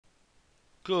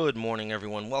Good morning,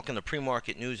 everyone. Welcome to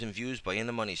Pre-Market News and Views by In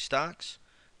the Money Stocks.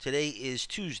 Today is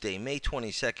Tuesday, May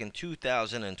 22nd,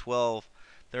 2012.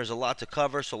 There's a lot to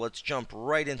cover, so let's jump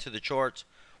right into the charts.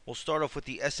 We'll start off with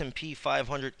the S&P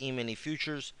 500 E-mini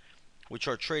futures, which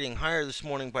are trading higher this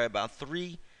morning by about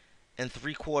 3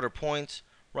 3/4 points,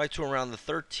 right to around the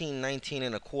 13.19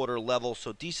 and a quarter level.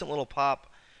 So decent little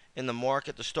pop in the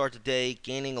market to start the day,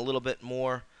 gaining a little bit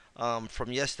more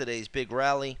from yesterday's big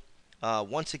rally.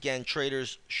 Once again,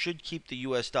 traders should keep the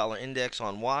U.S. dollar index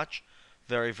on watch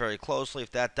very, very closely. If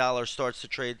that dollar starts to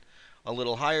trade a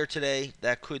little higher today,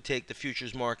 that could take the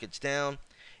futures markets down.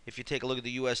 If you take a look at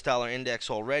the U.S. dollar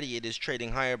index already, it is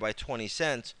trading higher by 20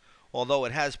 cents, although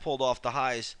it has pulled off the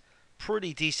highs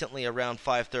pretty decently around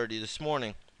 5:30 this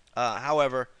morning.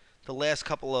 However, the last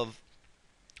couple of,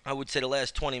 I would say the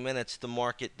last 20 minutes,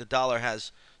 the dollar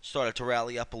has started to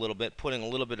rally up a little bit, putting a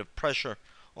little bit of pressure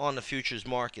on the futures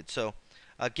market. So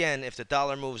again, if the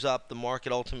dollar moves up, the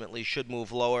market ultimately should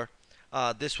move lower.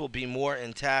 This will be more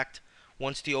intact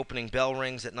once the opening bell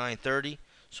rings at 9:30,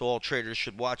 so all traders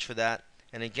should watch for that.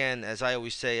 And again, as I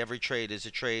always say, every trade is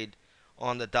a trade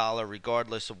on the dollar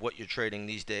regardless of what you're trading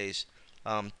these days.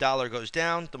 Dollar goes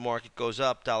down, the market goes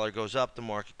up. Dollar goes up, the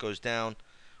market goes down.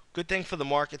 Good thing for the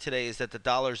market today is that the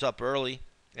dollar's up early,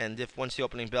 and if once the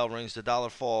opening bell rings, the dollar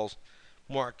falls.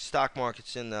 Stock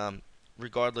markets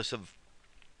regardless of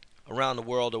around the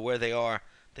world or where they are,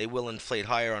 they will inflate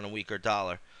higher on a weaker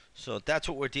dollar. So that's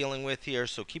what we're dealing with here.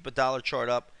 So keep a dollar chart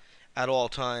up at all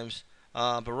times.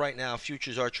 But right now,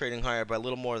 futures are trading higher by a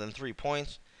little more than 3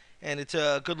 points, and it's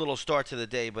a good little start to the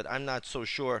day. But I'm not so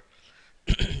sure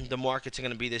the markets are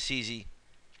going to be this easy.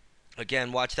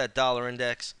 Again, watch that dollar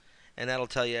index, and that'll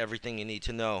tell you everything you need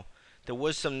to know. There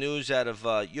was some news out of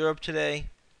Europe today.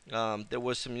 There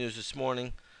was some news this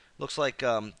morning. Looks like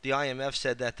the IMF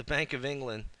said that the Bank of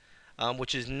England,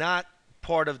 which is not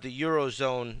part of the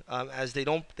eurozone, as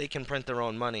they can print their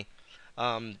own money,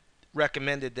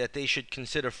 recommended that they should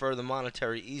consider further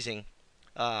monetary easing.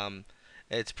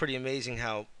 It's pretty amazing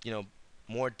how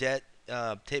more debt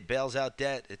bails out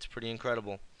debt. It's pretty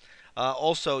incredible.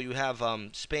 Also, you have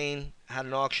Spain had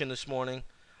an auction this morning.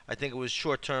 I think it was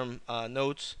short-term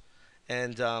notes,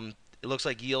 and it looks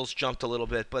like yields jumped a little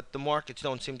bit, but the markets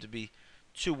don't seem to be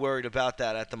too worried about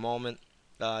that at the moment.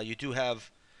 You do have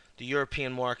the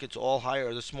European markets all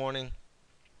higher this morning,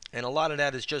 and a lot of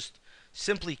that is just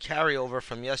simply carryover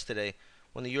from yesterday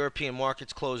when the European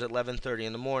markets closed at 11:30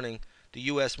 in the morning. The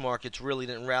U.S. markets really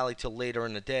didn't rally till later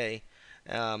in the day,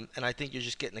 and I think you're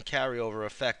just getting a carryover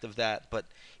effect of that. But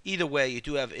either way, you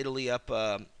do have Italy up.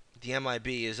 The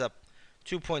MIB is up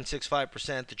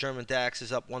 2.65%. The German DAX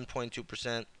is up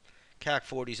 1.2%. CAC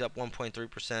 40 is up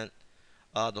 1.3%.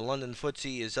 The London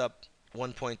FTSE is up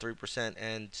 1.3%,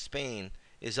 and Spain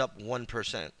is up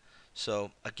 1%.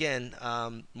 So again,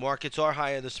 markets are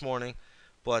higher this morning,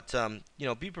 but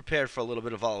be prepared for a little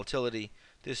bit of volatility.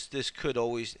 This could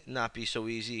always not be so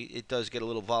easy. It does get a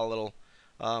little volatile,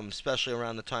 especially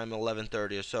around the time of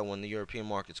 11:30 or so when the European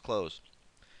markets close.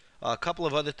 A couple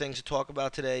of other things to talk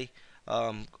about today.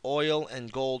 Oil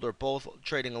and gold are both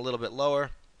trading a little bit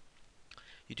lower.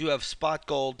 You do have spot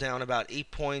gold down about 8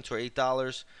 points or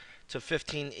 $8 to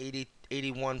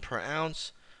 15.81 per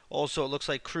ounce. Also, it looks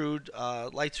like crude,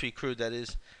 light sweet crude that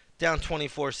is, down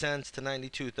 24 cents to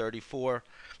 92.34.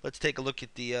 Let's take a look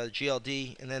at the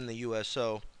GLD and then the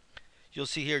USO. You'll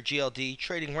see here GLD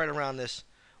trading right around this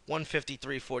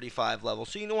 153.45 level.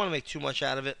 So you don't want to make too much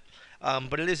out of it,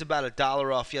 but it is about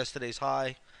 $1 off yesterday's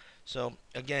high. So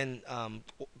again,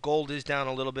 gold is down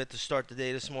a little bit to start the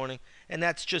day this morning, and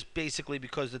that's just basically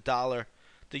because the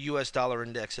U.S. dollar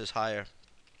index is higher.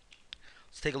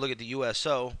 Let's take a look at the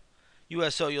USO.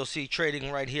 USO, you'll see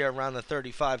trading right here around the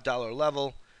 $35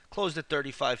 level, closed at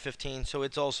 35.15, so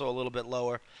it's also a little bit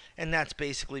lower, and that's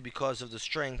basically because of the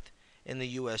strength in the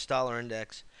U.S. dollar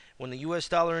index. When the U.S.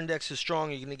 dollar index is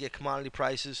strong, you're going to get commodity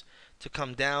prices to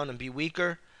come down and be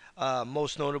weaker,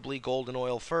 most notably gold and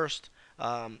oil first.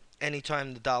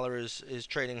 Anytime the dollar is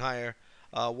trading higher,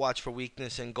 watch for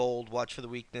weakness in gold, watch for the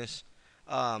weakness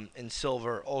in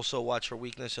silver, also watch for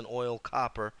weakness in oil,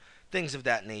 copper, things of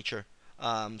that nature.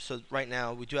 So right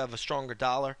now we do have a stronger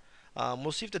dollar.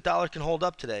 We'll see if the dollar can hold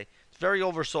up today. It's very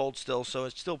oversold still, so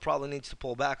it still probably needs to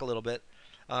pull back a little bit.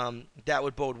 That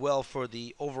would bode well for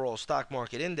the overall stock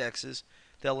market indexes.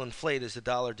 They'll inflate as the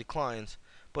dollar declines.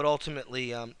 But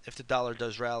ultimately, if the dollar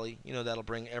does rally, that'll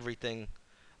bring everything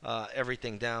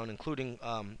down, including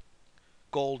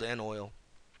gold and oil.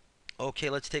 Okay,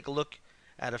 let's take a look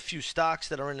at a few stocks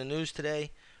that are in the news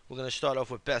today. We're going to start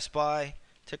off with Best Buy.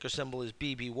 Ticker symbol is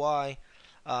BBY.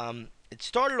 It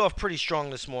started off pretty strong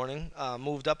this morning,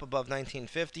 moved up above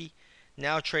 1950,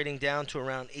 now trading down to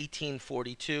around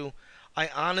 1842. I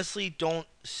honestly don't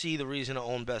see the reason to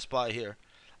own Best Buy here.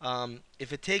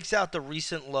 If it takes out the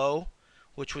recent low,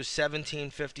 which was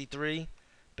 1753,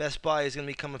 Best Buy is going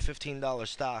to become a $15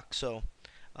 stock. So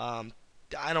um,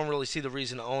 I don't really see the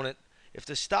reason to own it. If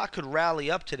the stock could rally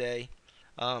up today,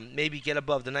 maybe get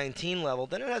above the 19 level,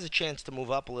 then it has a chance to move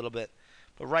up a little bit.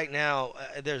 But right now,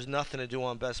 there's nothing to do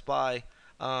on Best Buy.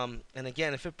 And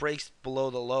again, if it breaks below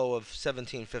the low of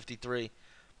 1753,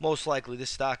 most likely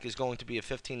this stock is going to be a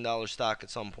 $15 stock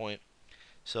at some point.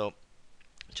 So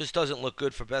it just doesn't look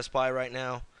good for Best Buy right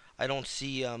now. I don't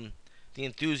see the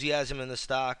enthusiasm in the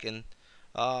stock, and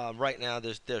right now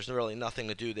there's really nothing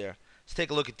to do there. Let's take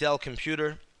a look at Dell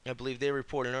Computer. I believe they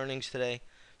reported earnings today.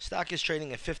 Stock is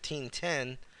trading at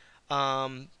 1510.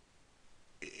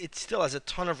 It still has a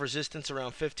ton of resistance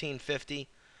around 1550.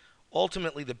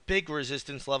 Ultimately, the big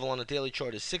resistance level on the daily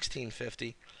chart is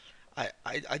 1650.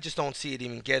 I just don't see it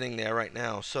even getting there right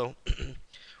now. So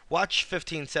watch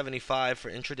 1575 for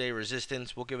intraday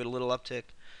resistance. We'll give it a little uptick.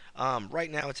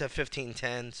 Right now it's at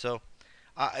 1510, so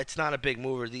it's not a big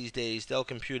mover these days. Dell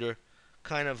Computer,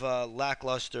 kind of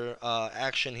lackluster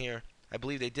action here. I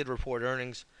believe they did report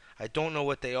earnings. I don't know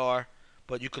what they are,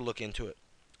 but you could look into it.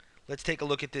 Let's take a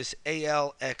look at this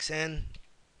ALXN.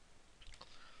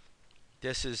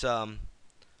 This is a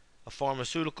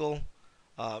pharmaceutical.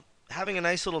 Having a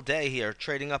nice little day here,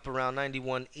 trading up around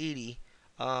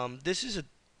 91.80. This is a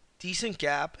decent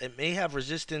gap. It may have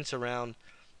resistance around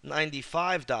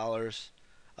 $95.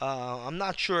 I'm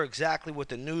not sure exactly what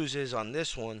the news is on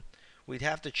this one. We'd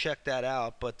have to check that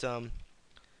out, but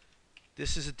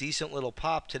this is a decent little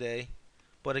pop today.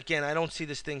 But again, I don't see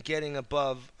this thing getting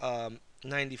above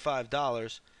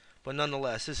 $95. But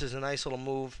nonetheless, this is a nice little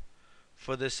move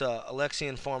for this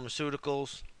Alexion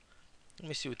Pharmaceuticals. Let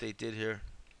me see what they did here.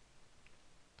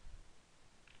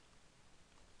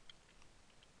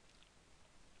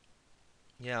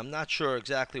 Yeah, I'm not sure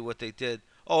exactly what they did.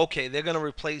 Oh, okay, they're going to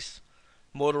replace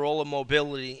Motorola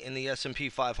Mobility in the S&P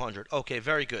 500. Okay,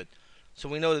 very good. So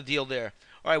we know the deal there.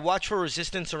 All right, watch for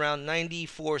resistance around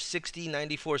 94.60,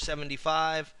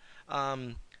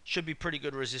 94.75. Should be pretty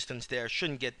good resistance there.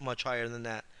 Shouldn't get much higher than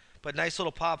that. But nice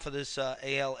little pop for this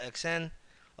ALXN,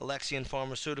 Alexion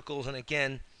Pharmaceuticals. And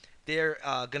again, they're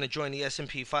going to join the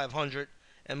S&P 500,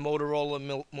 and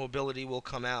Motorola Mobility will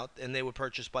come out, and they were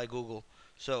purchased by Google.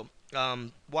 So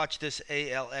watch this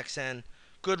ALXN.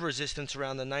 Good resistance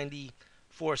around the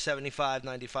 94.75,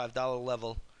 $95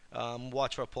 level.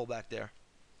 Watch for a pullback there.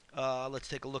 Let's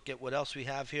take a look at what else we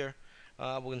have here.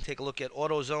 We're going to take a look at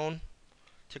AutoZone,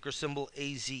 ticker symbol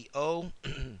AZO.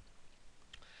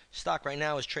 Stock right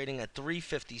now is trading at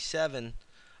 357.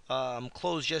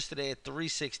 Closed yesterday at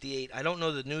 368. I don't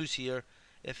know the news here,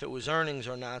 if it was earnings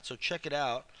or not, so check it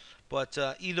out. But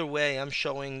either way, I'm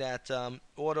showing that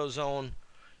AutoZone,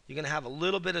 you're going to have a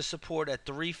little bit of support at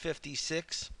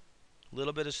 356. A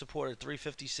little bit of support at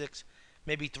 356,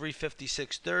 maybe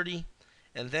 356.30.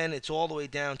 And then it's all the way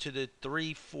down to the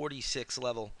 346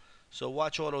 level. So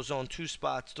watch AutoZone, two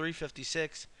spots,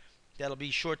 356. That'll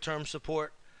be short-term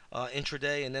support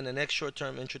intraday, and then the next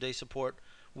short-term intraday support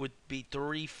would be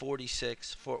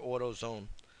 346 for AutoZone.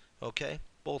 Okay,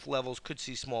 both levels could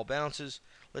see small bounces.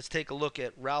 Let's take a look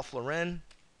at Ralph Lauren.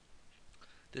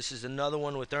 This is another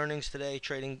one with earnings today,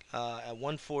 trading at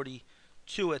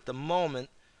 142 at the moment.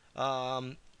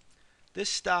 This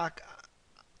stock,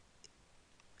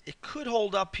 it could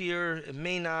hold up here. It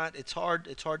may not. It's hard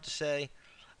to say.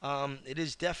 It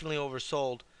is definitely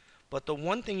oversold. But the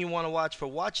one thing you want to watch for,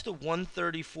 watch the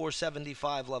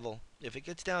 134.75 level. If it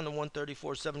gets down to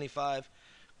 134.75,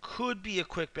 could be a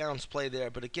quick bounce play there.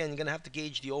 But again, you're going to have to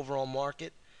gauge the overall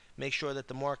market. Make sure that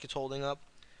the market's holding up.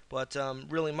 But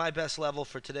really, my best level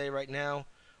for today right now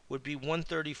would be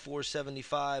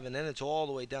 134.75, and then it's all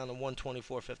the way down to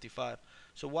 124.55.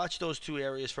 So watch those two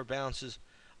areas for bounces.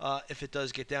 If it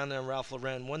does get down there in Ralph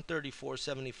Lauren,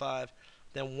 134.75,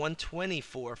 then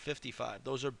 124.55.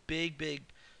 Those are big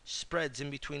spreads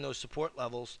in between those support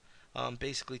levels,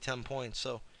 basically 10 points.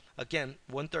 So again,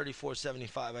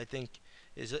 134.75 I think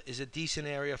is a decent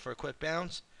area for a quick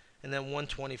bounce, and then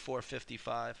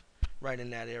 124.55 right in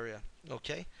that area.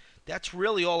 Okay, that's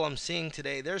really all I'm seeing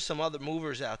today. There's some other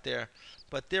movers out there,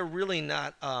 but they're really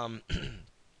not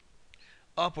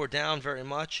up or down very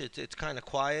much. It's kind of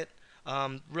quiet.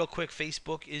 Real quick,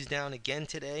 Facebook is down again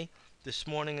today, this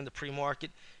morning in the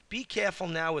pre-market. Be careful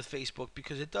now with Facebook,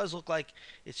 because it does look like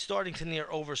it's starting to near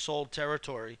oversold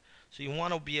territory. So you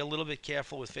want to be a little bit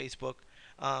careful with Facebook.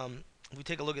 If we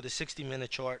take a look at the 60-minute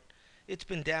chart, it's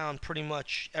been down pretty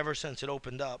much ever since it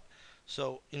opened up.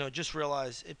 So, just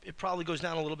realize it probably goes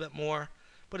down a little bit more,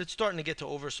 but it's starting to get to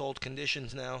oversold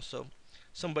conditions now. So,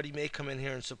 somebody may come in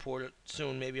here and support it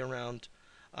soon, maybe around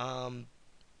um,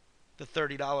 the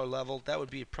 $30 level. That would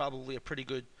be probably a pretty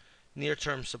good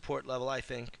near-term support level, I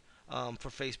think, for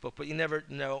Facebook. But you never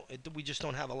know. We just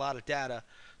don't have a lot of data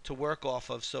to work off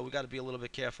of, so we got to be a little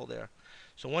bit careful there.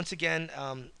 So once again,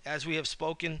 as we have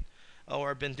spoken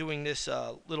or been doing this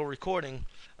little recording,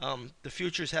 the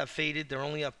futures have faded. They're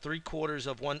only up 3/4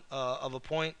 of a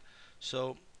point.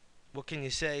 So what can you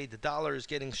say? The dollar is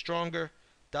getting stronger.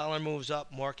 Dollar moves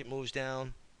up, market moves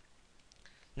down.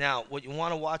 Now, what you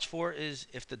want to watch for is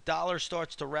if the dollar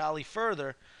starts to rally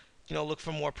further, look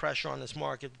for more pressure on this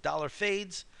market. If the dollar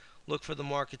fades, look for the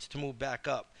markets to move back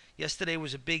up. Yesterday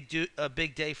was a big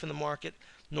day for the market.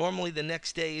 Normally, the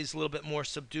next day is a little bit more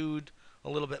subdued, a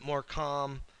little bit more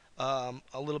calm, a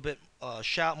little bit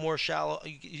more shallow.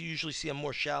 You usually see a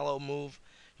more shallow move.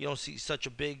 You don't see such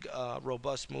a big,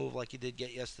 robust move like you did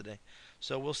get yesterday.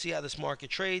 So we'll see how this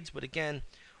market trades. But again,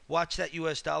 watch that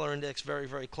U.S. dollar index very,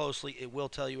 very closely. It will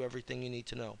tell you everything you need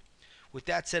to know. With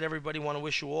that said, everybody, want to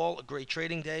wish you all a great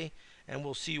trading day, and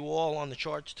we'll see you all on the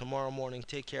charts tomorrow morning.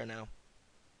 Take care now.